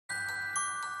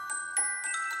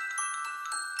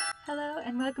Hello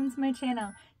and welcome to my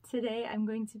channel. Today I'm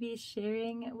going to be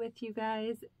sharing with you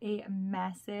guys a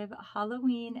massive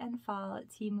Halloween and fall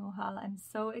Temu haul. I'm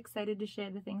so excited to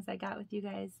share the things I got with you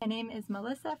guys. My name is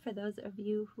Melissa for those of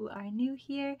you who are new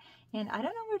here, and I don't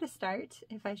know where to start,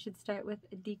 if I should start with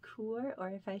decor or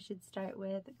if I should start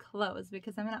with clothes,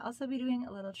 because I'm going to also be doing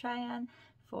a little try on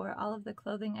for all of the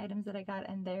clothing items that I got,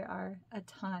 and there are a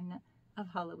ton of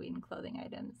Halloween clothing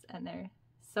items and they're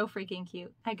so freaking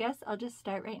cute. I guess I'll just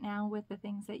start right now with the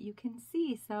things that you can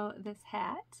see. So this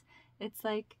hat, it's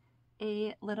like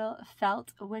a little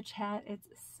felt witch hat. It's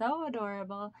so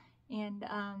adorable. And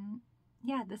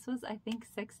yeah, this was I think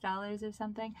 $6 or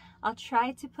something. I'll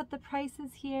try to put the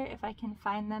prices here if I can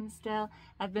find them still.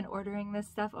 I've been ordering this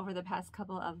stuff over the past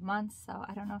couple of months, so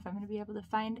I don't know if I'm going to be able to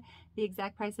find the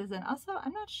exact prices. And also,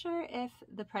 I'm not sure if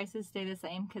the prices stay the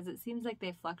same because it seems like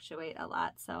they fluctuate a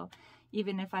lot. So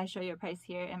even if I show you a price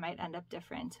here, it might end up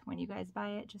different when you guys buy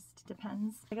it. Just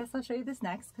depends. I guess I'll show you this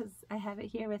next because I have it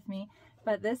here with me.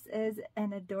 But this is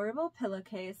an adorable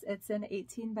pillowcase. It's an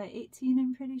 18 by 18,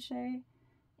 I'm pretty sure.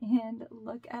 And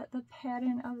look at the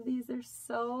pattern of these. They're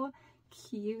so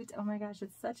cute. Oh my gosh,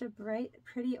 it's such a bright,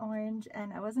 pretty orange.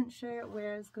 And I wasn't sure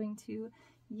where I was going to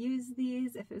use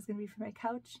these, if it was going to be for my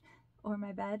couch or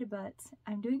my bed, but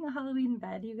I'm doing a Halloween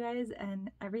bed, you guys,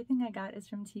 and everything I got is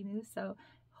from Temu. So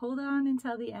hold on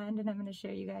until the end and I'm going to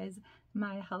share you guys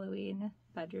my Halloween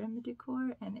bedroom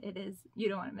decor, and it is, you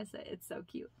don't want to miss it. It's so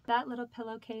cute. That little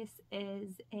pillowcase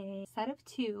is a set of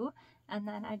 2, and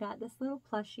then I got this little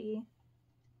plushie.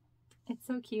 It's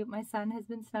so cute. My son has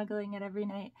been snuggling it every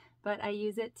night, but I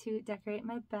use it to decorate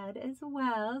my bed as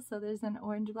well. So there's an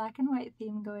orange, black, and white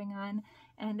theme going on.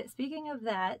 And speaking of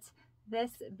that,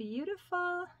 this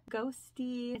beautiful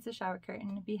ghosty, it's a shower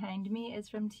curtain behind me, is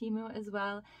from Temu as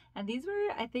well. And these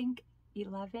were, I think,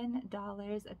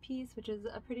 $11 a piece, which is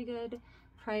a pretty good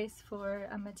price for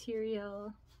a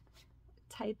material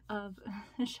type of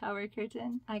shower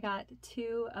curtain. I got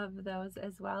 2 of those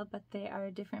as well, but they are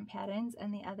different patterns,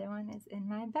 and the other one is in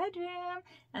my bedroom.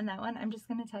 And that one, I'm just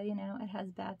going to tell you now, it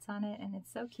has bats on it and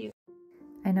it's so cute.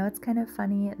 I know it's kind of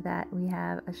funny that we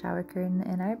have a shower curtain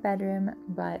in our bedroom,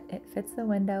 but it fits the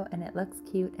window and it looks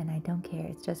cute, and I don't care.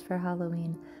 It's just for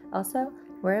Halloween. Also,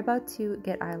 we're about to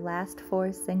get our last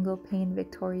 4 single pane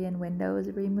Victorian windows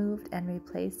removed and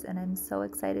replaced, and I'm so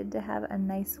excited to have a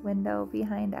nice window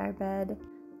behind our bed.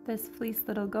 This fleece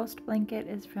little ghost blanket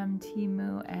is from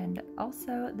Temu, and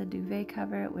also the duvet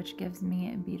cover, which gives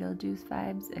me Beetlejuice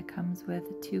vibes. It comes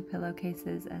with 2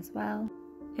 pillowcases as well.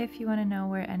 If you want to know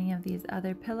where any of these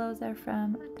other pillows are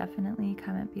from, definitely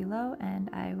comment below and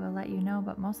I will let you know,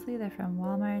 but mostly they're from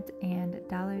Walmart and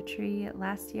Dollar Tree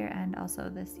last year and also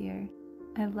this year.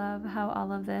 I love how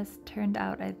all of this turned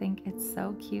out. I think it's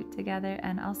so cute together.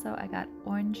 And also I got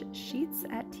orange sheets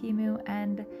at Temu,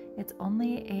 and it's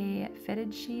only a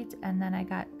fitted sheet, and then I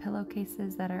got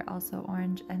pillowcases that are also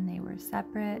orange and they were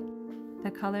separate.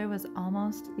 The color was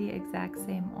almost the exact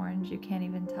same orange. You can't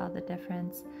even tell the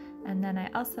difference. And then I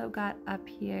also got up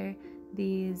here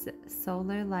these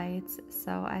solar lights.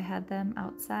 So I had them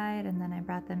outside and then I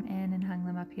brought them in and hung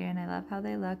them up here, and I love how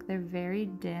they look. They're very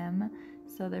dim,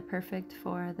 so they're perfect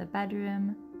for the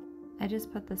bedroom. I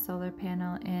just put the solar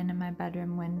panel in my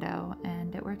bedroom window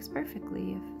and it works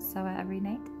perfectly. So every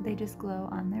night they just glow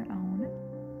on their own.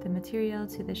 The material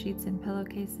to the sheets and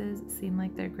pillowcases seem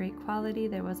like they're great quality.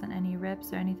 There wasn't any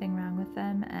rips or anything wrong with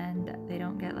them, and they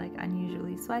don't get like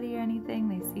unusually sweaty or anything.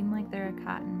 They seem like they're a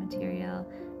cotton material.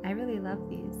 I really love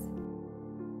these.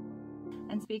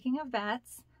 And speaking of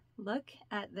bats, look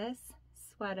at this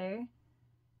sweater.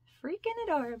 Freaking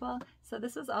adorable. So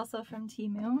this was also from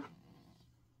Temu,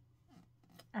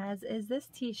 as is this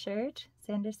t-shirt,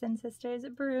 Sanderson Sisters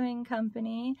Brewing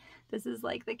Company. This is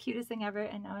like the cutest thing ever,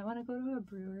 and now I want to go to a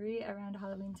brewery around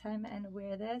Halloween time and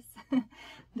wear this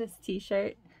this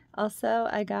t-shirt. Also,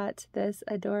 I got this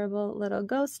adorable little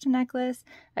ghost necklace.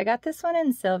 I got this one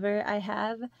in silver. I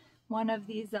have one of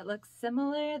these that looks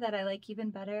similar that I like even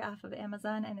better off of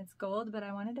Amazon, and it's gold, but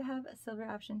I wanted to have a silver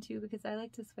option too because I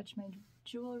like to switch my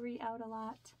jewelry out a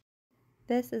lot.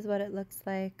 This is what it looks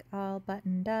like all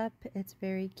buttoned up. It's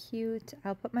very cute.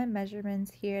 I'll put my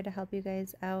measurements here to help you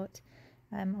guys out.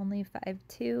 I'm only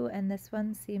 5'2", and this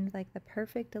one seemed like the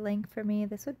perfect length for me.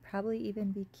 This would probably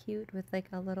even be cute with like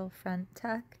a little front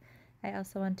tuck. I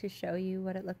also want to show you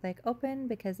what it looked like open,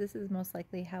 because this is most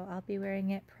likely how I'll be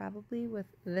wearing it, probably with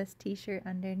this t-shirt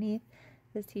underneath.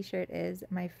 This t-shirt is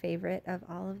my favorite of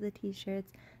all of the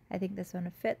t-shirts. I think this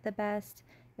one fit the best.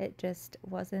 It just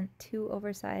wasn't too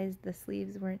oversized. The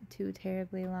sleeves weren't too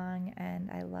terribly long, and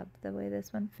I loved the way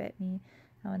this one fit me.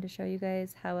 I wanted to show you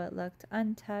guys how it looked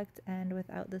untucked and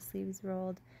without the sleeves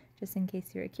rolled, just in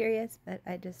case you were curious, but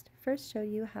I just first show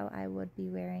you how I would be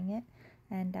wearing it.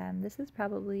 And this is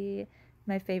probably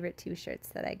my favorite 2 shirts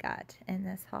that I got in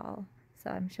this haul,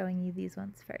 so I'm showing you these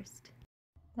ones first.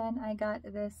 Then I got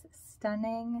this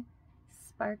stunning,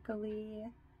 sparkly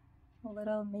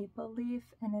little maple leaf,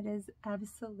 and it is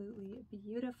absolutely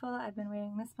beautiful. I've been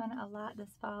wearing this one a lot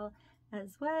this fall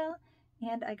as well.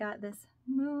 And I got this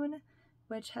moon,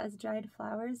 which has dried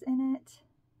flowers in it,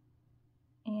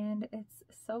 and it's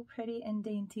so pretty and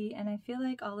dainty, and I feel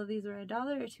like all of these were $1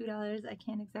 or $2. I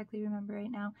can't exactly remember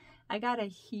right now. I got a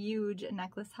huge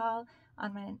necklace haul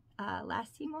on my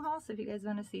last Temu haul, so if you guys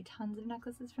want to see tons of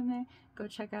necklaces from there, go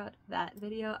check out that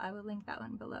video. I will link that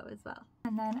one below as well.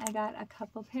 And then I got a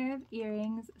couple pair of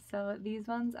earrings. So these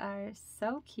ones are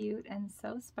so cute and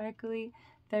so sparkly.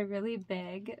 They're really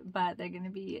big, but they're going to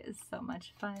be so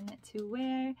much fun to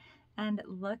wear. And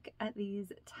look at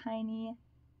these tiny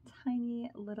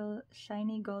little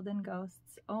shiny golden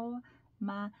ghosts. Oh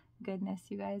my goodness,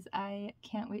 you guys, I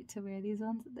can't wait to wear these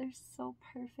ones. They're so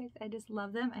perfect. I just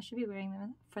love them. I should be wearing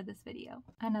them for this video.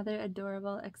 Another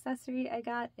adorable accessory I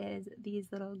got is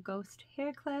these little ghost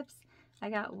hair clips. I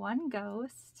got one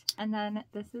ghost, and then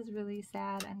this is really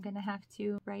sad. I'm gonna have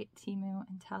to write Temu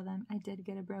and tell them I did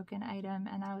get a broken item,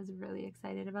 and I was really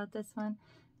excited about this one,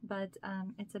 but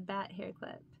it's a bat hair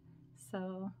clip.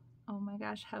 So oh my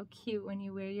gosh, how cute when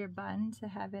you wear your bun to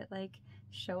have it like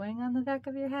showing on the back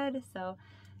of your head. So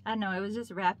I don't know, it was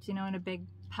just wrapped, you know, in a big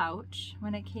pouch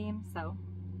when it came. So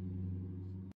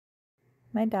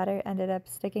my daughter ended up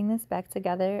sticking this back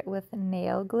together with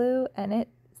nail glue, and it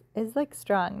is like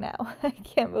strong now. I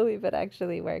can't believe it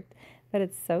actually worked, but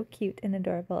it's so cute and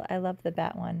adorable. I love the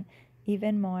bat one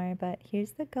even more, but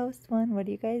here's the ghost one. What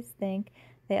do you guys think?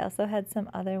 They also had some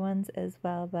other ones as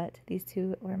well, but these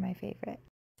 2 were my favorite.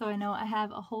 So I know I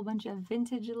have a whole bunch of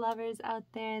vintage lovers out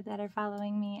there that are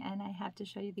following me, and I have to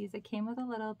show you these. It came with a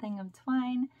little thing of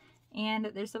twine, and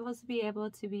they're supposed to be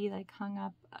able to be like hung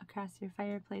up across your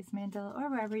fireplace mantle or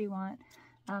wherever you want.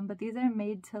 But these are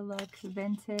made to look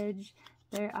vintage.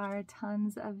 There are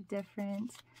tons of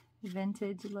different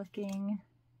vintage looking,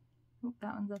 oop,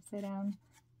 that one's upside down,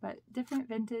 but different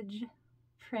vintage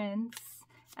prints,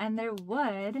 and they're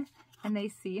wood. And they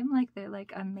seem like they're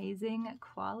like amazing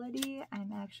quality.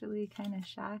 I'm actually kind of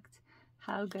shocked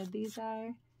how good these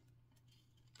are.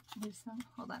 There's some,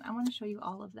 hold on, I want to show you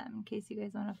all of them in case you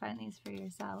guys want to find these for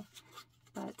yourself.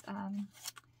 But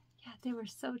yeah, they were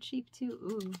so cheap too.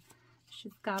 Ooh,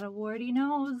 she's got a warty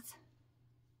nose.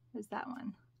 Where's that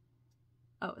one?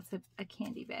 Oh, it's a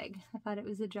candy bag. I thought it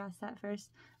was a dress at first.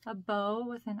 A bow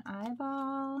with an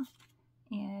eyeball.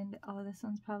 And oh, this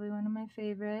one's probably one of my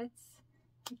favorites.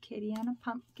 A kitty on a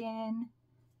pumpkin,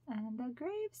 and a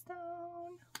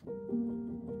gravestone.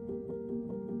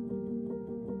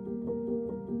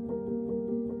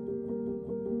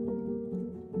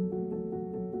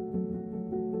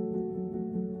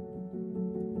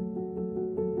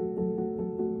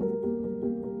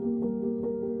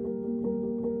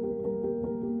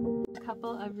 A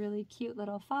couple of really cute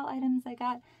little fall items I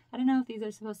got. I don't know if these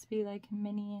are supposed to be like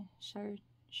mini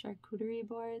charcuterie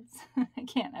boards. I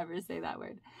can't ever say that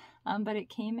word. But it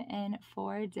came in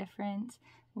 4 different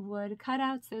wood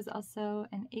cutouts. There's also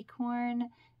an acorn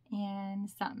and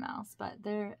something else, but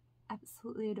they're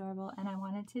absolutely adorable, and I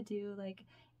wanted to do like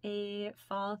a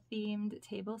fall themed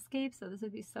tablescape, so this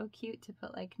would be so cute to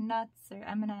put like nuts or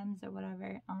M&Ms or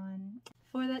whatever on.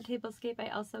 For that tablescape, I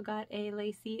also got a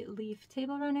lacy leaf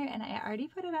table runner, and I already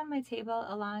put it on my table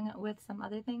along with some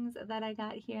other things that I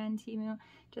got here on Temu,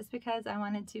 just because I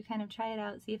wanted to kind of try it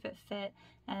out, see if it fit,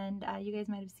 and you guys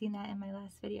might have seen that in my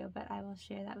last video, but I will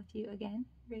share that with you again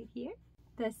right here.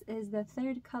 This is the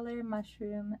 3rd color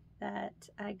mushroom that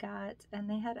I got, and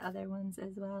they had other ones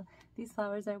as well. These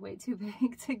flowers are way too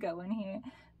big to go in here,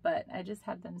 but I just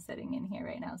have them sitting in here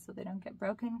right now so they don't get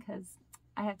broken, because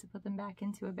I have to put them back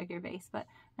into a bigger vase. But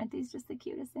aren't these just the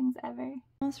cutest things ever?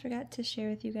 Almost forgot to share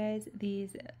with you guys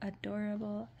these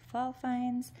adorable fall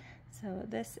finds. So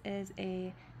this is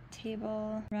a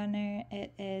table runner.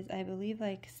 It is, I believe,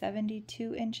 like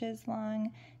 72 inches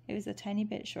long. It was a tiny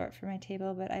bit short for my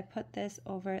table, but I put this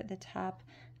over the top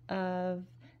of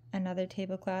another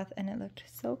tablecloth, and it looked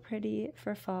so pretty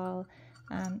for fall.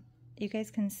 You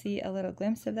guys can see a little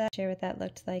glimpse of that, share what that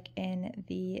looked like in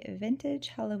the vintage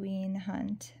Halloween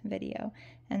hunt video.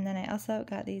 And then I also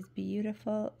got these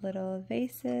beautiful little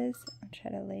vases. I'll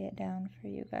try to lay it down for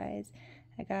you guys.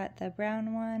 I got the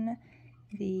brown one,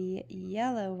 the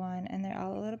yellow one, and they're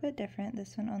all a little bit different.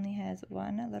 This one only has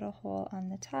one little hole on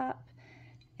the top,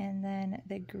 and then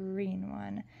the green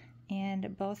one.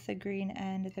 and both the green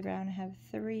and the brown have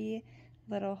 3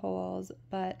 little holes,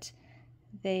 but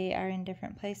they are in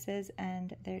different places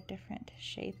and they're different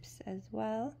shapes as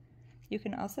well. You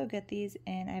can also get these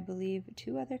in, I believe,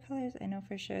 2 other colors. I know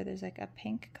for sure there's like a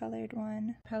pink colored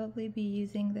one. Probably be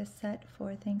using this set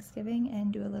for Thanksgiving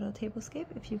and do a little tablescape.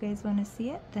 If you guys want to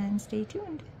see it, then stay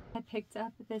tuned. I picked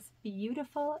up this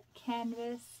beautiful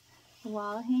canvas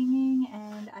wall hanging,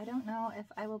 and I don't know if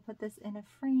I will put this in a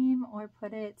frame or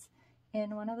put it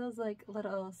in one of those like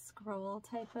little scroll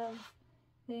type of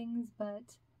things,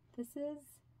 but this is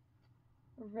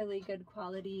really good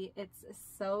quality. It's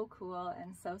so cool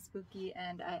and so spooky,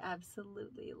 and I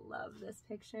absolutely love this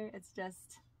picture. It's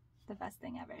just the best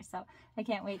thing ever. So I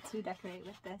can't wait to decorate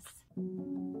with this.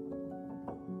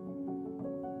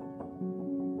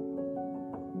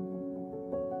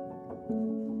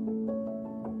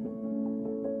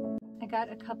 I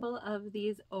got a couple of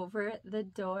these over the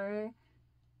door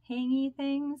hangy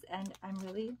things, and I'm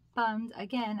really bummed.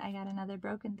 Again, I got another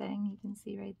broken thing. You can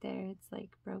see right there, it's like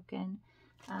broken.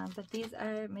 But these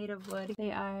are made of wood.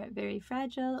 They are very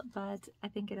fragile, but I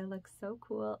think it'll look so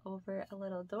cool over a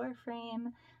little door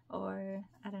frame, or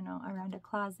I don't know, around a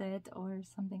closet or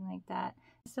something like that.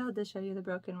 I still had to show you the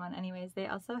broken one anyways. They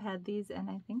also had these and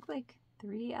I think like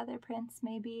 3 other prints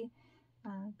maybe.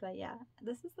 But yeah,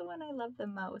 this is the one I love the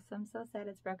most. I'm so sad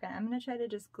it's broken. I'm gonna try to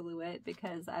just glue it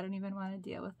because I don't even want to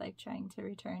deal with like trying to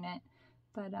return it.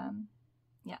 But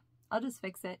yeah, I'll just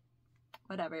fix it.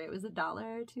 Whatever, it was $1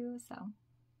 or $2, so.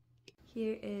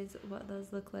 Here is what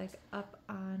those look like up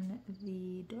on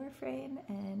the door frame,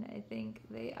 and I think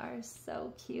they are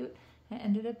so cute. I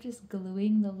ended up just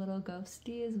gluing the little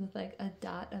ghosties with like a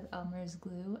dot of Elmer's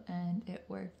glue, and it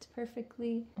worked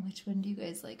perfectly. Which one do you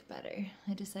guys like better?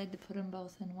 I decided to put them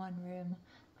both in one room.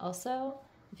 Also,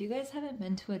 if you guys haven't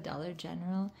been to a Dollar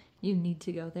General, you need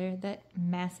to go there. That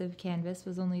massive canvas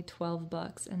was only 12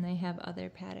 bucks, and they have other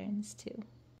patterns too.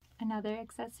 Another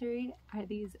accessory are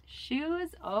these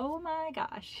shoes. Oh my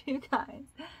gosh, you guys,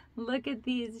 look at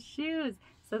these shoes.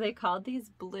 So they called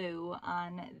these blue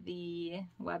on the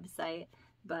website,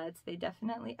 but they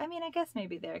definitely, I mean, I guess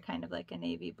maybe they're kind of like a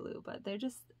navy blue, but they're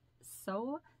just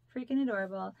so freaking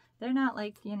adorable. They're not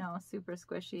like, you know, super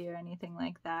squishy or anything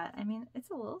like that. I mean, it's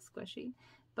a little squishy,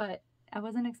 but I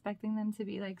wasn't expecting them to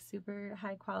be like super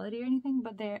high quality or anything,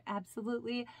 but they're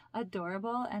absolutely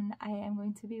adorable, and I am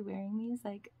going to be wearing these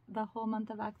like the whole month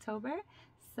of October.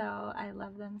 So I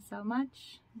love them so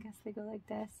much. I guess they go like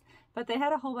this. But they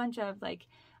had a whole bunch of like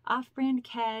off-brand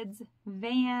Keds,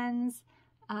 Vans,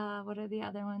 what are the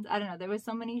other ones? I don't know. There was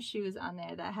so many shoes on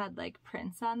there that had like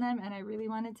prints on them, and I really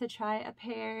wanted to try a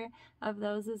pair of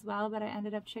those as well, but I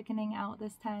ended up chickening out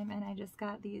this time, and I just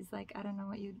got these like, I don't know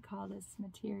what you'd call this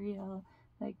material,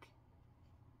 like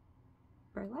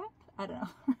burlap? I don't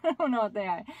know. I don't know what they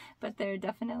are, but they're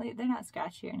definitely, they're not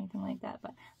scratchy or anything like that,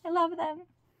 but I love them.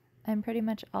 I'm pretty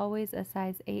much always a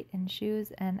size 8 in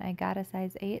shoes, and I got a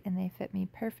size 8 and they fit me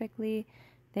perfectly.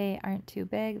 They aren't too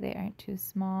big, they aren't too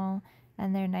small,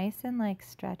 and they're nice and like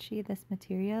stretchy, this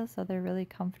material, so they're really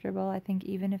comfortable. I think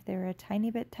even if they were a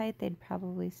tiny bit tight, they'd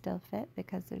probably still fit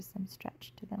because there's some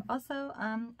stretch to them. Also,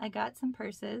 I got some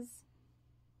purses.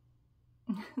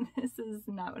 This is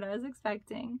not what I was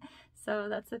expecting. So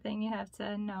that's the thing, you have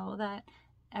to know that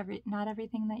not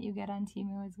everything that you get on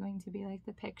Temu is going to be like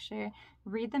the picture.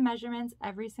 Read the measurements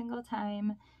every single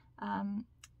time.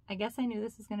 I guess I knew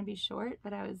this was going to be short,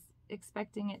 but I was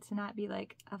expecting it to not be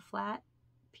like a flat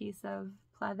piece of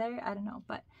pleather. I don't know,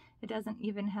 but it doesn't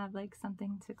even have like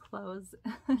something to close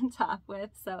top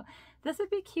with. So this would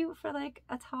be cute for like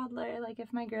a toddler. Like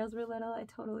if my girls were little, I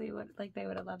totally would, like they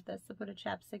would have loved this, to put a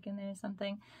chapstick in there or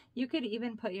something. You could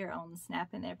even put your own snap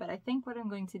in there, but I think what I'm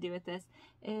going to do with this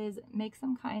is make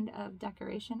some kind of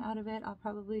decoration out of it. I'll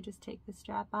probably just take the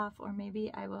strap off, or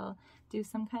maybe I will do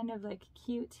some kind of like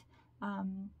cute,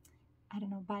 I don't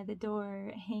know, by the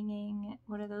door hanging,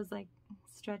 what are those like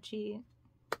stretchy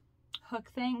hook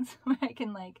things where I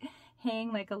can like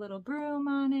hang like a little broom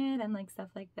on it and like stuff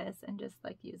like this, and just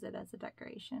like use it as a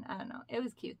decoration. I don't know, it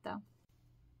was cute though.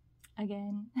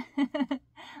 Again,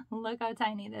 look how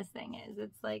tiny this thing is.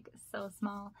 It's like so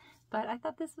small, but I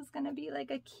thought this was gonna be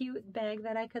like a cute bag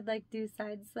that I could like do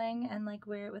side sling and like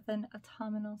wear it with an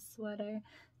autumnal sweater,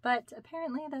 but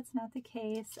apparently that's not the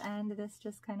case, and this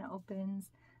just kind of opens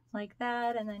like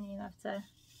that, and then you have to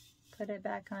put it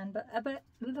back on. But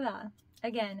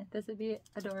again, this would be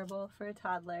adorable for a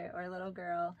toddler or a little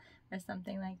girl or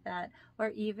something like that. Or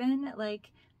even like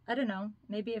I don't know,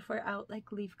 maybe if we're out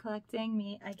like leaf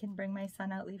collecting, I can bring my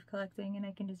son out leaf collecting and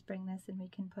I can just bring this and we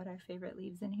can put our favorite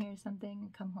leaves in here or something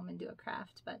and come home and do a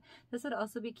craft. But this would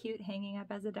also be cute hanging up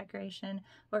as a decoration,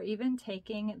 or even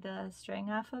taking the string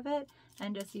off of it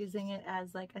and just using it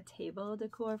as like a table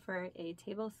decor for a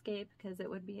tablescape, because it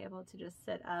would be able to just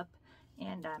sit up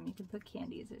and you can put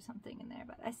candies or something in there.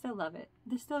 But I still love it.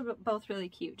 They're still both really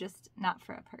cute, just not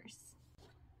for a purse.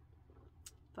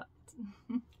 But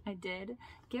I did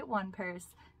get one purse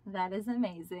that is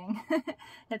amazing.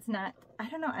 It's not, I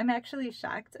don't know, I'm actually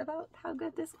shocked about how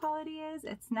good this quality is.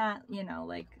 It's not, you know,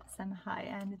 like some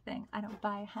high-end thing. I don't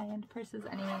buy high-end purses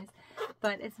anyways,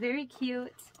 but it's very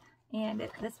cute, and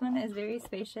this one is very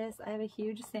spacious. I have a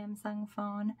huge Samsung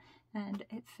phone and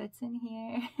it fits in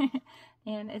here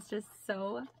and it's just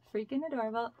so freaking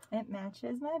adorable. It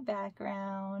matches my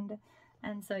background.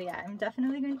 And so yeah, I'm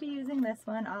definitely going to be using this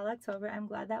one all October. I'm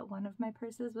glad that one of my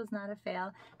purses was not a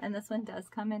fail. And this one does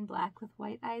come in black with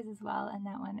white eyes as well. And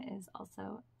that one is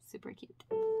also super cute.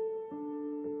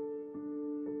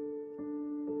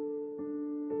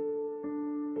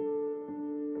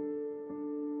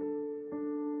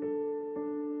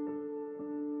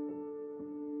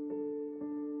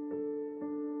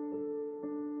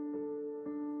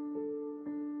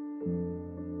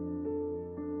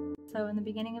 So in the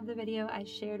beginning of the video, I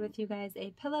shared with you guys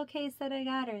a pillowcase that I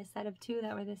got, or a set of two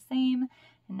that were the same.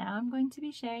 And now I'm going to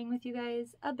be sharing with you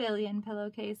guys a billion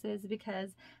pillowcases,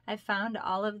 because I found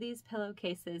all of these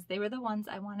pillowcases. They were the ones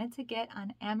I wanted to get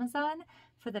on Amazon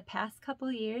for the past couple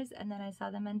years, and then I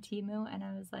saw them on Temu and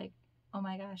I was like, oh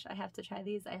my gosh, I have to try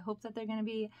these. I hope that they're going to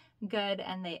be good,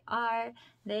 and they are.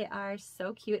 They are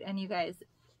so cute. And you guys,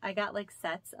 I got like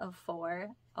sets of 4,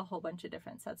 a whole bunch of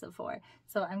different sets of 4.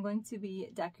 So I'm going to be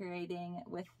decorating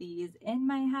with these in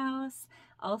my house,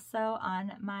 also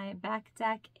on my back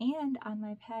deck and on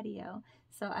my patio.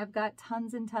 So I've got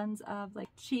tons and tons of like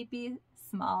cheapy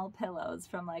small pillows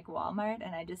from like Walmart,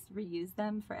 and I just reuse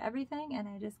them for everything, and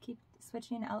I just keep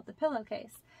switching out the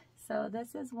pillowcase. So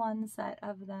this is one set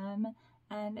of them,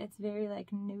 and it's very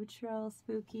like neutral,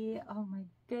 spooky. Oh my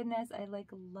goodness, I like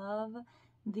love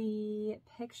the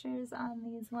pictures on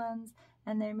these ones,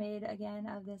 and they're made again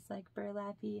of this like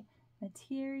burlappy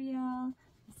material.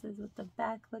 This is what the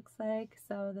back looks like.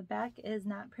 So the back is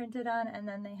not printed on, and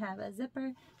then they have a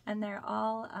zipper, and they're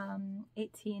all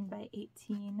 18 by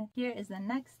 18. Here is the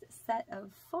next set of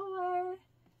 4.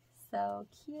 So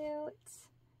cute.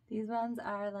 These ones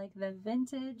are like the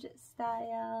vintage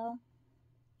style,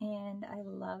 and I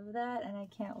love that, and I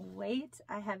can't wait.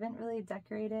 I haven't really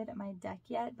decorated my deck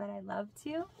yet, but I love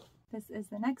to. This is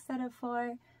the next set of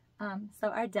 4. So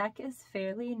our deck is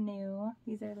fairly new.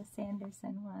 These are the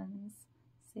Sanderson ones,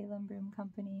 Salem Broom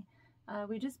Company.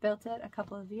 We just built it a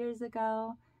couple of years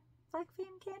ago. Black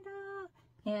flame candle!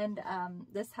 And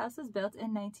this house was built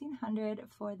in 1900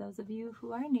 for those of you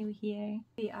who are new here.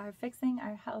 We are fixing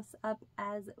our house up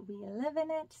as we live in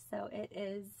it, so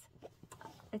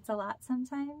it's a lot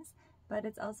sometimes, but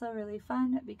it's also really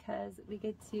fun because we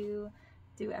get to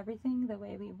do everything the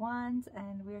way we want,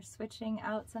 and we're switching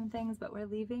out some things, but we're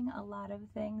leaving a lot of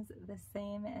things the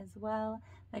same as well.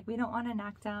 Like, we don't want to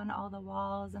knock down all the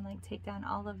walls and like take down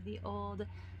all of the old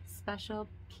special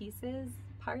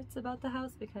parts about the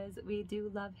house, because we do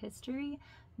love history,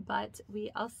 but we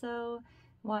also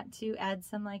want to add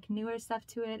some like newer stuff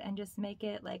to it and just make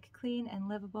it like clean and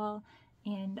livable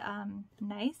and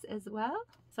nice as well.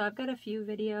 So I've got a few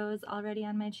videos already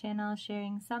on my channel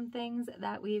sharing some things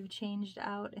that we've changed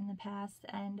out in the past,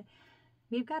 and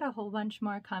we've got a whole bunch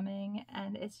more coming,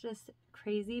 and it's just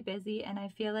crazy busy, and I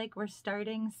feel like we're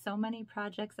starting so many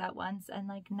projects at once and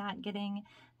like not getting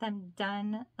them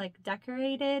done, like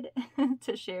decorated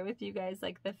to share with you guys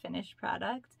like the finished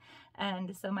product.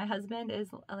 And so my husband is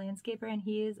a landscaper, and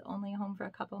he is only home for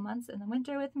a couple months in the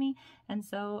winter with me, and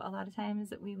so a lot of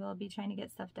times we will be trying to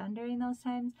get stuff done during those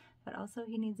times, but also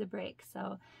he needs a break.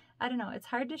 So I don't know, it's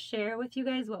hard to share with you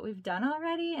guys what we've done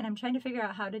already, and I'm trying to figure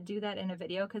out how to do that in a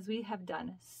video, because we have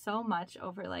done so much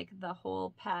over like the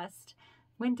whole past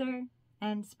winter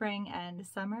and spring and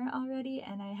summer already,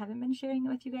 and I haven't been sharing it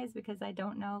with you guys because I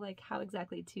don't know like how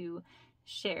exactly to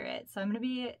share it. So I'm going to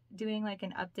be doing like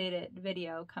an updated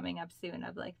video coming up soon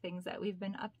of like things that we've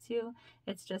been up to.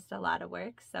 It's just a lot of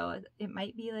work, so it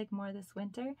might be like more this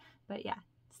winter, but yeah,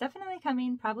 it's definitely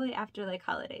coming, probably after like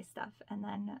holiday stuff, and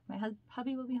then my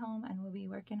hubby will be home and we'll be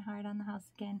working hard on the house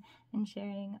again and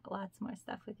sharing lots more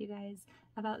stuff with you guys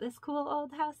about this cool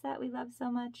old house that we love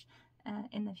so much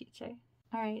in the future.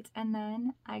 Alright, and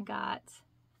then I got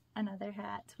another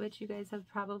hat, which you guys have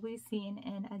probably seen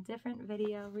in a different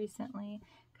video recently,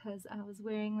 because I was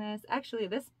wearing this. Actually,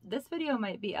 this video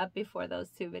might be up before those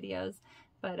two videos,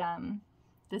 but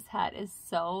this hat is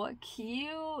so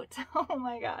cute. Oh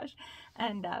my gosh.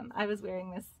 And I was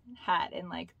wearing this hat in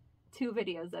like 2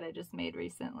 videos that I just made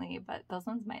recently, but those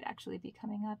ones might actually be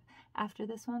coming up after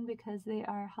this one because they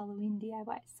are Halloween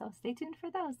DIYs. So stay tuned for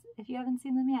those if you haven't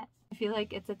seen them yet. I feel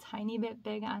like it's a tiny bit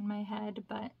big on my head,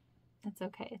 but it's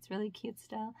okay. It's really cute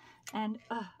still. And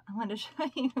I want to show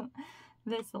you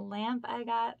this lamp I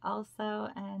got also,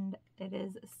 and it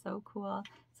is so cool.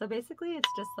 So basically it's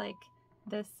just like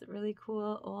this really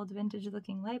cool old vintage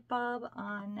looking light bulb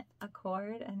on a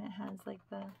cord, and it has like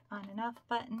the on and off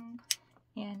button,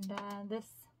 and this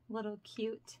little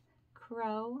cute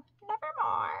crow,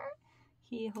 Nevermore,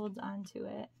 he holds on to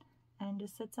it and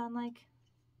just sits on like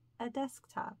a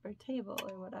desktop or table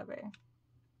or whatever.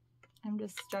 I'm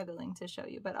just struggling to show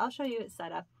you, but I'll show you it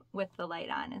set up with the light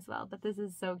on as well. But this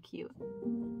is so cute.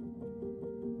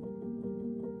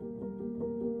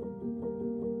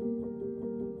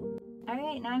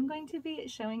 Alright, now I'm going to be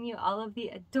showing you all of the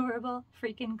adorable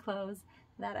freaking clothes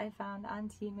that I found on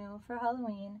Temu for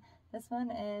Halloween. This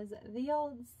one is the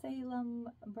old Salem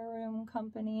Broom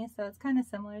Company, so it's kind of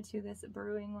similar to this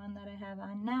brewing one that I have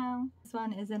on now. This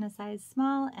one is in a size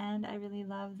small, and I really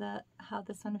love how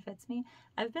this one fits me.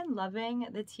 I've been loving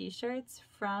the t-shirts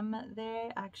from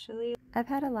there, actually. I've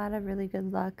had a lot of really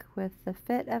good luck with the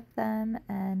fit of them,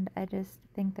 and I just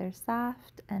think they're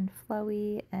soft and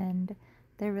flowy, and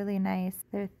they're really nice.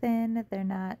 They're thin, they're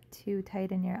not too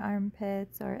tight in your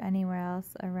armpits or anywhere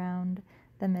else around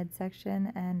the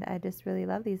midsection, and I just really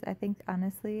love these. I think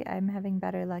honestly I'm having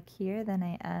better luck here than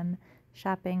I am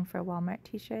shopping for Walmart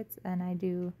t-shirts, and I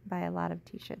do buy a lot of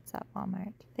t-shirts at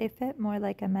Walmart. They fit more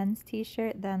like a men's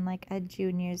t-shirt than like a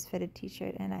junior's fitted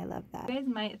t-shirt, and I love that. You guys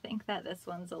might think that this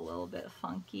one's a little bit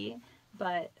funky,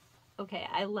 but okay,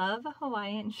 I love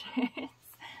Hawaiian shirts.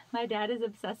 My dad is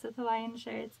obsessed with Hawaiian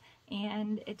shirts,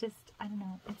 and it just, I don't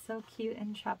know, it's so cute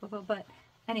and tropical. But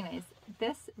anyways,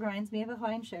 this reminds me of a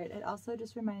Hawaiian shirt. It also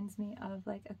just reminds me of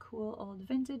like a cool old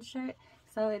vintage shirt.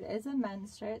 So it is a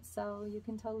men's shirt, so you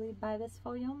can totally buy this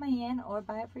for your man or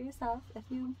buy it for yourself if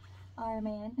you are a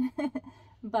man.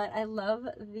 But I love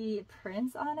the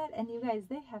prints on it, and you guys,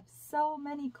 they have so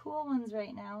many cool ones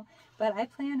right now. But I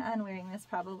plan on wearing this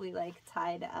probably like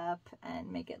tied up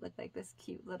and make it look like this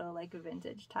cute little like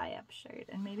vintage tie-up shirt,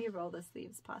 and maybe roll the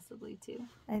sleeves possibly too.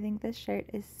 I think this shirt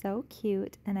is so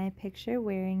cute, and I picture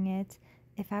wearing it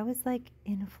if I was like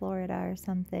in Florida or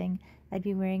something. I'd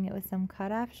be wearing it with some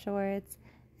cut-off shorts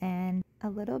and a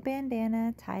little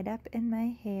bandana tied up in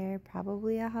my hair,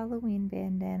 probably a Halloween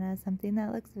bandana, something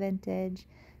that looks vintage.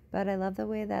 But I love the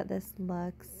way that this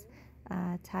looks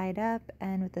tied up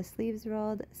and with the sleeves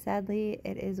rolled. Sadly,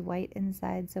 it is white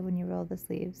inside, so when you roll the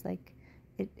sleeves, like,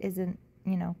 it isn't,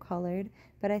 you know, colored,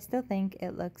 but I still think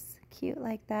it looks cute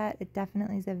like that. It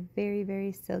definitely is a very,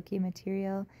 very silky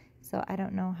material, so I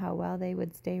don't know how well they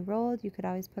would stay rolled. You could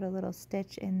always put a little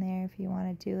stitch in there if you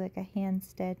want to do like a hand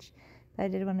stitch. But I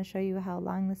did want to show you how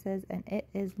long this is, and it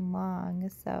is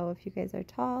long, so if you guys are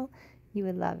tall, you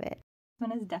would love it. This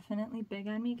one is definitely big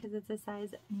on me because it's a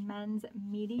size men's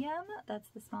medium. That's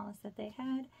the smallest that they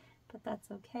had, but that's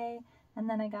okay. And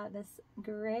then I got this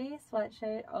gray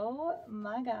sweatshirt. Oh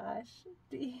my gosh,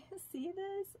 do you see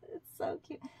this? It's so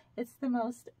cute. It's the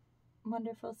most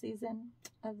wonderful season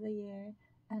of the year,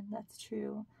 and that's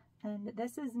true. And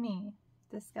this is me,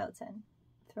 the skeleton,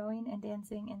 throwing and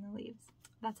dancing in the leaves.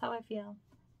 That's how I feel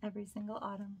every single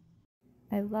autumn.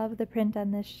 I love the print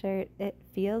on this shirt. It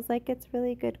feels like it's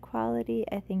really good quality.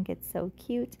 I think it's so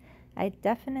cute. I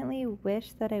definitely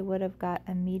wish that I would have got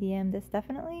a medium. This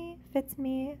definitely fits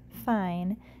me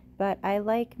fine, but I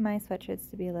like my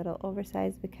sweatshirts to be a little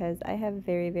oversized because I have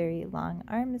very, very long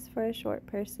arms for a short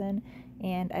person,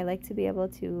 and I like to be able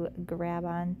to grab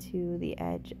onto the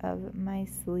edge of my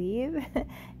sleeve,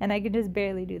 and I can just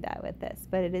barely do that with this,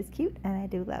 but it is cute and I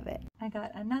do love it. I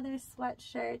got another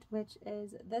sweatshirt, which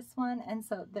is this one, and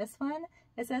so this one,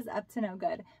 it says up to no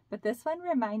good, but this one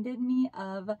reminded me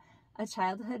of a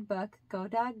childhood book, Go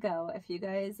Dog Go. If you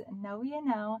guys know, you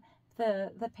know,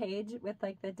 the page with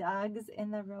like the dogs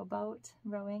in the rowboat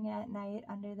rowing at night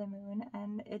under the moon,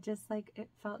 and it just like, it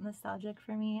felt nostalgic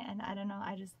for me, and I don't know,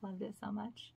 I just loved it so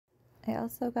much. I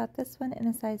also got this one in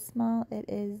a size small. It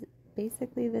is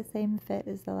basically the same fit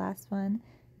as the last one.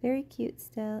 Very cute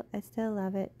still. I still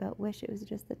love it, but wish it was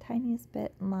just the tiniest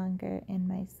bit longer in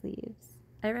my sleeves.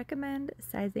 I recommend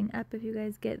sizing up if you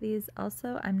guys get these.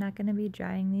 Also, I'm not going to be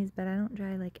drying these, but I don't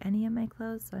dry like any of my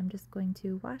clothes, so I'm just going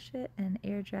to wash it and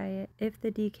air dry it. If the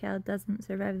decal doesn't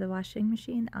survive the washing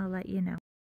machine, I'll let you know.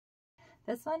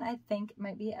 This one I think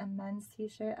might be a men's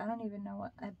t-shirt. I don't even know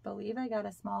what, I believe I got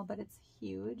a small, but it's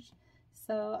huge.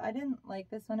 So I didn't like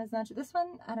this one as much. This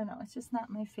one, I don't know, it's just not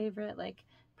my favorite like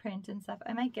print and stuff.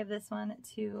 I might give this one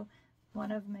to one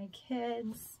of my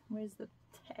kids. Where's the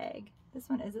tag? This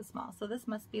one is a small, so this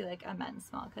must be like a men's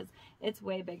small because it's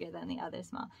way bigger than the other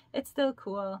small. It's still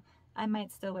cool. I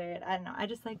might still wear it. I don't know. I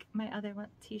just like my other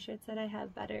t-shirts that I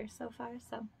have better so far.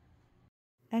 So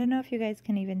I don't know if you guys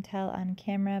can even tell on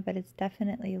camera, but it's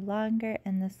definitely longer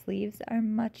and the sleeves are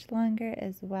much longer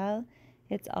as well.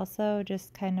 It's also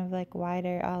just kind of like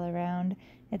wider all around.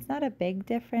 It's not a big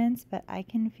difference, but I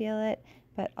can feel it.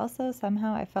 But also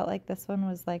somehow I felt like this one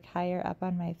was like higher up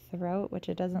on my throat, which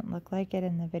it doesn't look like it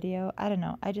in the video. I don't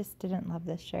know. I just didn't love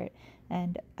this shirt.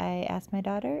 And I asked my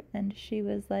daughter and she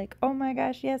was like, oh my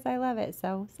gosh, yes, I love it.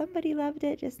 So somebody loved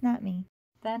it, just not me.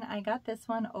 Then I got this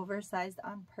one oversized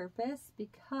on purpose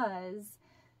because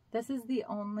this is the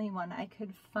only one I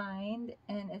could find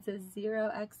and it's a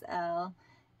 0XL.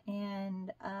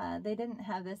 And they didn't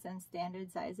have this in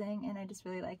standard sizing and I just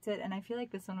really liked it, and I feel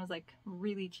like this one was like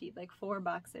really cheap, like $4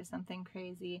 or something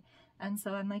crazy, and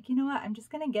so I'm like, you know what, I'm just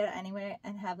gonna get it anyway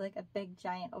and have like a big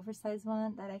giant oversized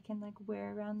one that I can like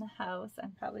wear around the house.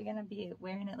 I'm probably gonna be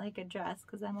wearing it like a dress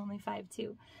because I'm only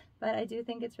 5'2", but I do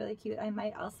think it's really cute. I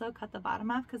might also cut the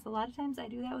bottom off because a lot of times I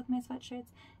do that with my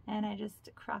sweatshirts and I just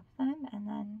crop them and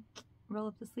then roll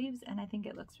up the sleeves, and I think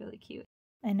it looks really cute.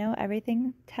 I know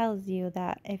everything tells you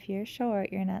that if you're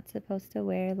short, you're not supposed to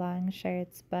wear long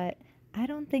shirts, but I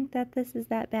don't think that this is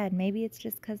that bad. Maybe it's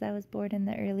just because I was born in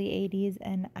the early 80s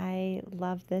and I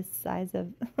love this size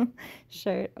of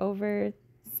shirt.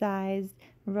 Oversized,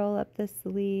 roll up the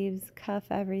sleeves, cuff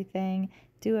everything,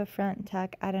 do a front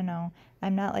tuck. I don't know.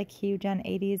 I'm not like huge on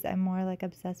 80s. I'm more like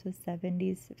obsessed with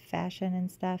 70s fashion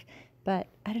and stuff. But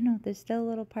I don't know. There's still a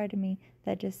little part of me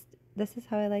that just... This is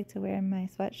how I like to wear my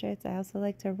sweatshirts. I also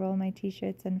like to roll my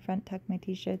t-shirts and front tuck my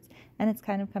t-shirts, and it's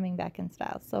kind of coming back in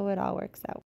style, so it all works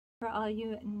out. For all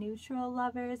you neutral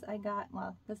lovers, I got,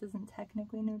 well, this isn't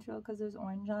technically neutral because there's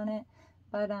orange on it,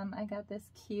 but I got this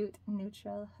cute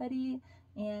neutral hoodie,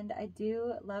 and I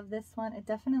do love this one. It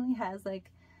definitely has like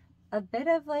a bit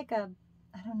of like a,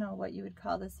 I don't know what you would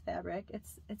call this fabric.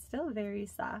 It's still very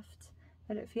soft,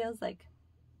 but it feels like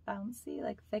bouncy,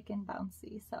 like thick and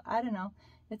bouncy. So I don't know.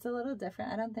 It's a little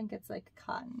different. I don't think it's like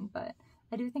cotton, but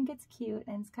I do think it's cute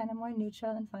and it's kind of more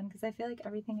neutral and fun because I feel like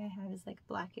everything I have is like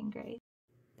black and gray.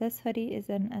 This hoodie is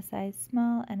in a size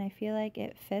small and I feel like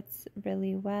it fits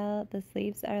really well. The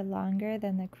sleeves are longer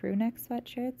than the crew neck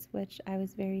sweatshirts, which I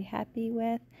was very happy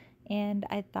with. And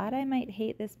I thought I might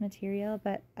hate this material,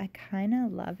 but I kind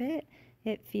of love it.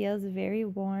 It feels very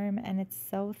warm and it's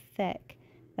so thick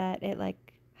that it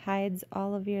like hides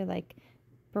all of your like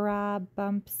bra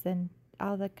bumps and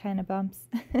all the kind of bumps.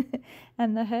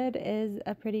 And the hood is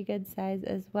a pretty good size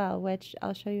as well, which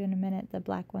I'll show you in a minute. The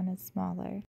black one is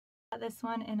smaller. I got this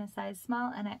one in a size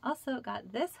small, and I also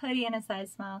got this hoodie in a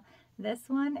size small. This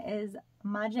one is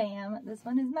my jam. This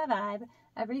one is my vibe.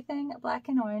 Everything black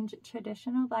and orange,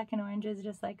 traditional black and orange is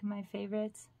just like my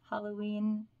favorite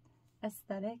Halloween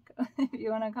aesthetic, if you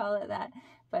want to call it that.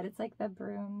 But it's like the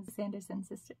Brooms, Sanderson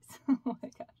sisters. Oh my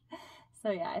gosh. So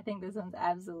yeah, I think this one's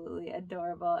absolutely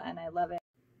adorable and I love it.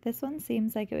 This one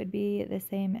seems like it would be the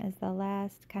same as the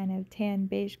last kind of tan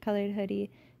beige colored hoodie,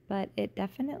 but it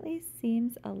definitely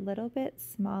seems a little bit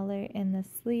smaller in the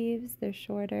sleeves. They're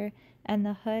shorter, and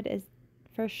the hood is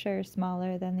for sure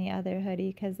smaller than the other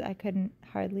hoodie because I couldn't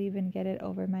hardly even get it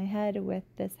over my head with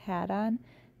this hat on.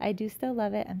 I do still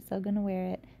love it. I'm still going to wear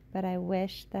it, but I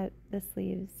wish that the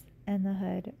sleeves and the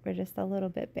hood were just a little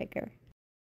bit bigger.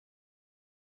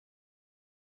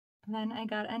 Then I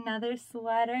got another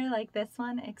sweater like this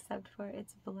one, except for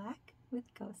it's black with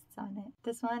ghosts on it.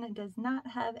 This one does not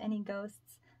have any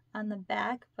ghosts on the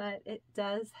back, but it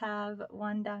does have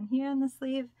one down here on the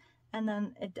sleeve, and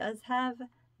then it does have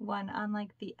one on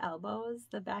like the elbows,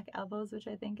 the back elbows, which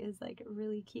I think is like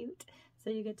really cute. So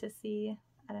you get to see,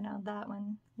 I don't know, that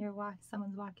when you're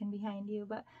someone's walking behind you,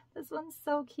 but this one's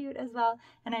so cute as well.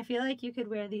 And I feel like you could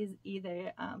wear these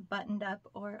either buttoned up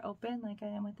or open, like I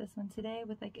am with this one today,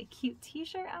 with like a cute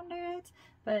t-shirt under it.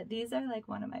 But these are like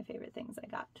one of my favorite things I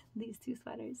got, these two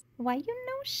sweaters. Why you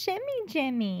know Shimmy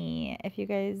Jimmy? If you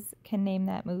guys can name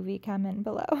that movie, comment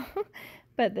below.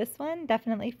 But this one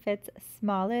definitely fits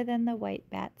smaller than the white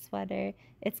bat sweater.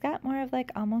 It's got more of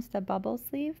like almost a bubble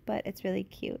sleeve, but it's really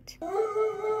cute.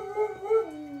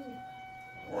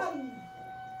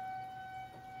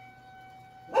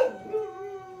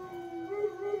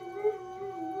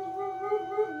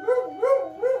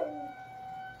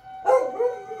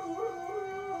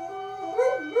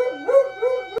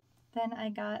 Then I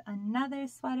got another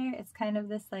sweater. It's kind of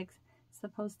this like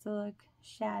supposed to look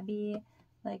shabby,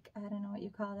 like I don't know what you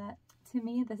call that. To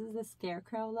me, this is a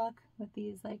scarecrow look with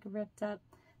these like ripped up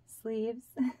sleeves.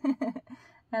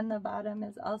 And the bottom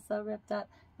is also ripped up,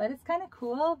 but it's kind of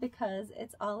cool because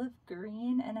it's olive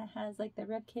green and it has like the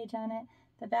rib cage on it.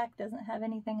 The back doesn't have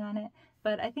anything on it,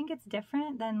 but I think it's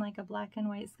different than like a black and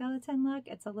white skeleton look.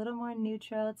 It's a little more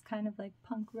neutral. It's kind of like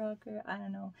punk rock, or I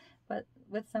don't know, but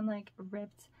with some like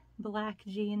ripped black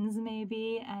jeans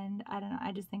maybe, and I don't know,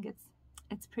 I just think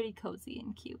it's pretty cozy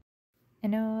and cute. I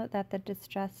know that the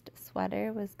distressed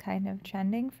sweater was kind of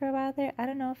trending for a while there. I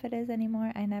don't know if it is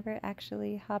anymore. I never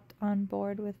actually hopped on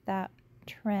board with that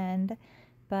trend,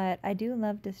 but I do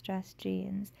love distressed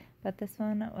jeans. But this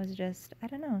one was just, I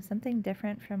don't know, something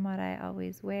different from what I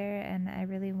always wear, and I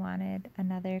really wanted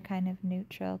another kind of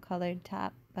neutral colored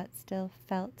top, but still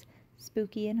felt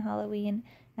spooky and Halloween.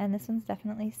 And this one's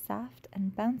definitely soft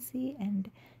and bouncy,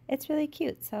 and it's really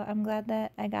cute. So I'm glad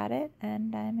that I got it,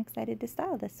 and I'm excited to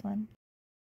style this one.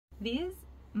 These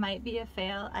might be a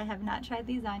fail. I have not tried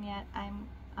these on yet. I'm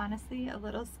honestly a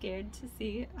little scared to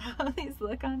see how these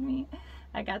look on me.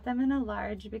 I got them in a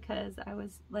large because I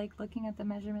was like looking at the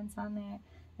measurements on there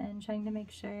and trying to make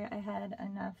sure I had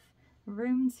enough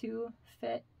room to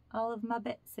fit all of my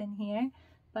bits in here.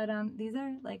 But these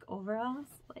are like overalls,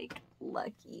 like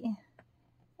lucky.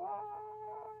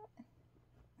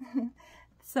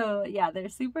 So yeah, they're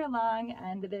super long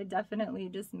and they're definitely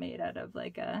just made out of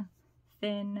like a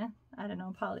thin, I don't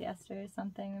know, polyester or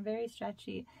something, very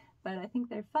stretchy, but I think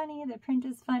they're funny. Their print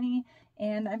is funny,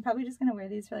 and I'm probably just gonna wear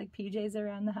these for like PJs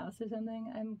around the house or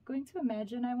something. I'm going to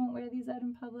imagine I won't wear these out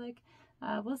in public.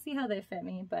 We'll see how they fit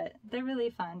me, but they're really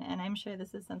fun, and I'm sure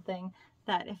this is something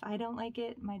that if I don't like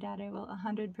it, my daughter will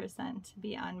 100%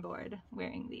 be on board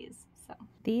wearing these. So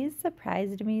these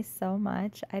surprised me so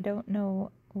much. I don't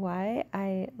know why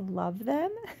I love them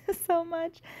so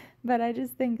much, but I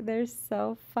just think they're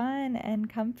so fun and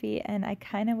comfy, and I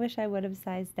kind of wish I would have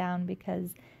sized down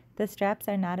because the straps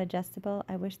are not adjustable.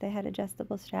 I wish they had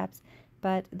adjustable straps,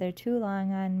 but they're too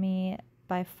long on me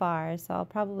by far, so I'll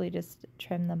probably just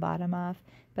trim the bottom off,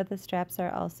 but the straps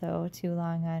are also too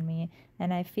long on me,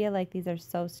 and I feel like these are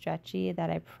so stretchy that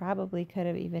I probably could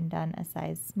have even done a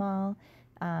size small.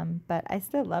 But I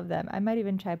still love them. I might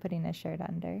even try putting a shirt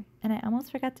under. And I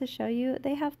almost forgot to show you,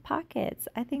 they have pockets.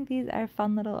 I think these are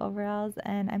fun little overalls,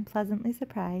 and I'm pleasantly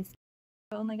surprised.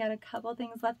 I only got a couple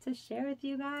things left to share with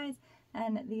you guys,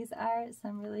 and these are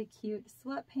some really cute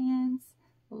sweatpants,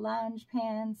 lounge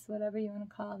pants, whatever you want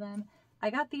to call them. I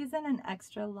got these in an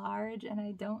extra large, and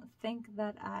I don't think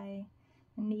that I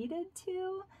needed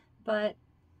to, but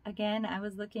again, I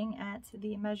was looking at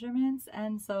the measurements,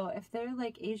 and so if they're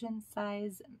like Asian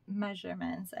size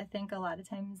measurements, I think a lot of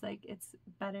times like it's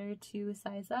better to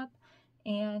size up.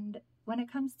 And when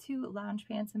it comes to lounge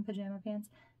pants and pajama pants,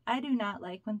 I do not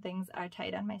like when things are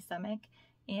tight on my stomach,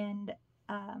 and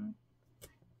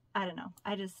I don't know,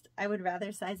 I would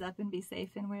rather size up and be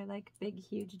safe and wear like big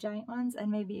huge giant ones and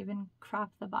maybe even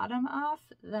crop the bottom off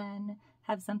than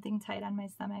have something tight on my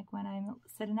stomach when I'm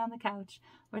sitting on the couch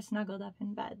or snuggled up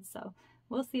in bed. So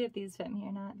we'll see if these fit me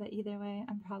or not, but either way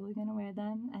I'm probably gonna wear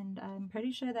them, and I'm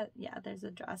pretty sure that, yeah, there's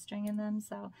a drawstring in them,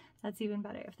 so that's even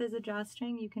better. If there's a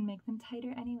drawstring, you can make them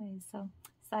tighter anyways, so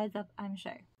size up, I'm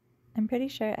sure. I'm pretty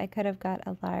sure I could have got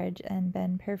a large and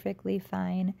been perfectly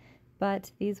fine,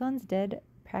 but these ones did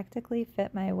practically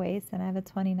fit my waist, and I have a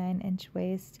 29-inch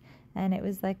waist, and it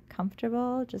was like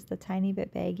comfortable, just a tiny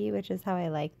bit baggy, which is how I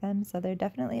like them. So they're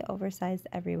definitely oversized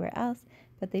everywhere else,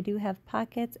 but they do have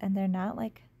pockets, and they're not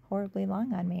like horribly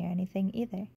long on me or anything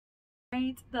either.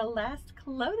 Right, the last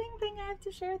clothing thing I have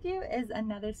to share with you is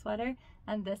another sweater,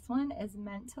 and this one is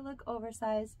meant to look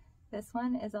oversized. This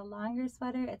one is a longer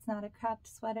sweater. It's not a cropped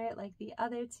sweater like the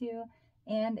other two,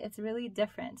 and it's really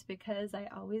different because I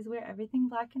always wear everything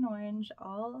black and orange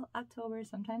all October,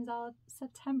 sometimes all of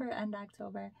September and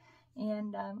October.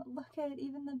 And look at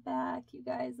even the back, you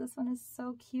guys. This one is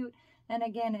so cute, and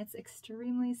again, it's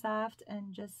extremely soft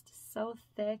and just so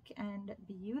thick and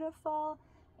beautiful.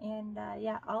 And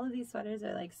yeah, all of these sweaters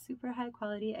are like super high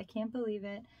quality. I can't believe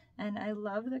it. And I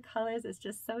love the colors. It's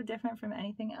just so different from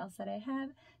anything else that I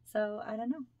have. So I don't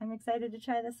know. I'm excited to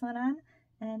try this one on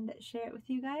and share it with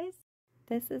you guys.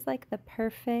 This is like the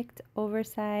perfect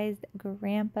oversized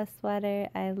grandpa sweater.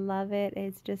 I love it.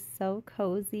 It's just so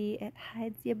cozy. It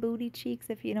hides your booty cheeks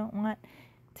if you don't want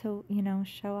to, you know,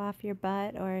 show off your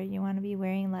butt, or you want to be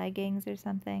wearing leggings or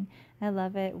something. I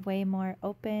love it. Way more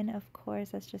open, of course.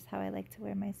 That's just how I like to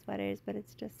wear my sweaters, but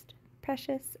it's just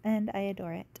precious and I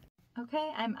adore it.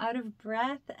 Okay, I'm out of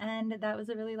breath and that was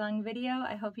a really long video.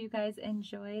 I hope you guys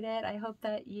enjoyed it. I hope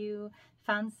that you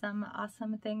found some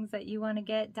awesome things that you want to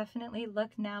get. Definitely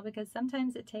look now because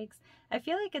sometimes it takes, I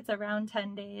feel like it's around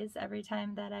 10 days every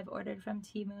time that I've ordered from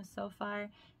Temu so far.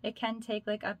 It can take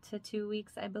like up to 2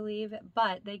 weeks, I believe,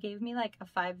 but they gave me like a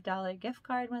 $5 gift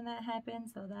card when that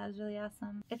happened, so that was really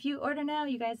awesome. If you order now,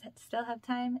 you guys still have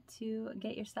time to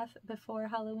get your stuff before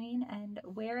Halloween and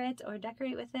wear it or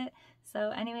decorate with it.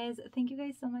 So anyways, thank you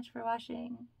guys so much for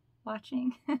watching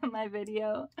my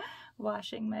video,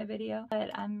 but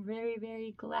I'm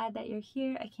very glad that you're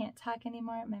here. I can't talk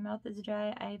anymore, my mouth is dry.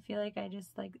 I feel like I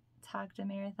just like talked a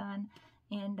marathon.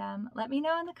 And let me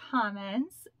know in the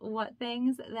comments what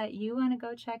things that you want to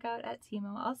go check out at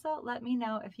Temu. Also, let me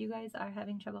know if you guys are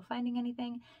having trouble finding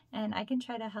anything, and I can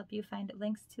try to help you find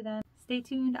links to them. Stay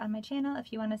tuned on my channel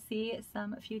if you want to see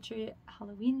some future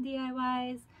Halloween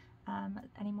DIYs.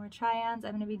 Any more try-ons.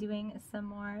 I'm going to be doing some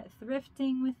more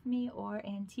thrifting with me or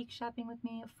antique shopping with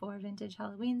me for vintage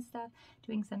Halloween stuff,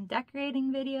 doing some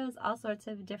decorating videos, all sorts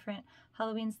of different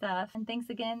Halloween stuff. And thanks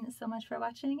again so much for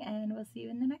watching, and we'll see you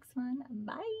in the next one.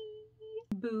 Bye!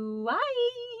 Boo-bye!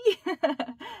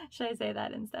 Should I say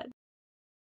that instead?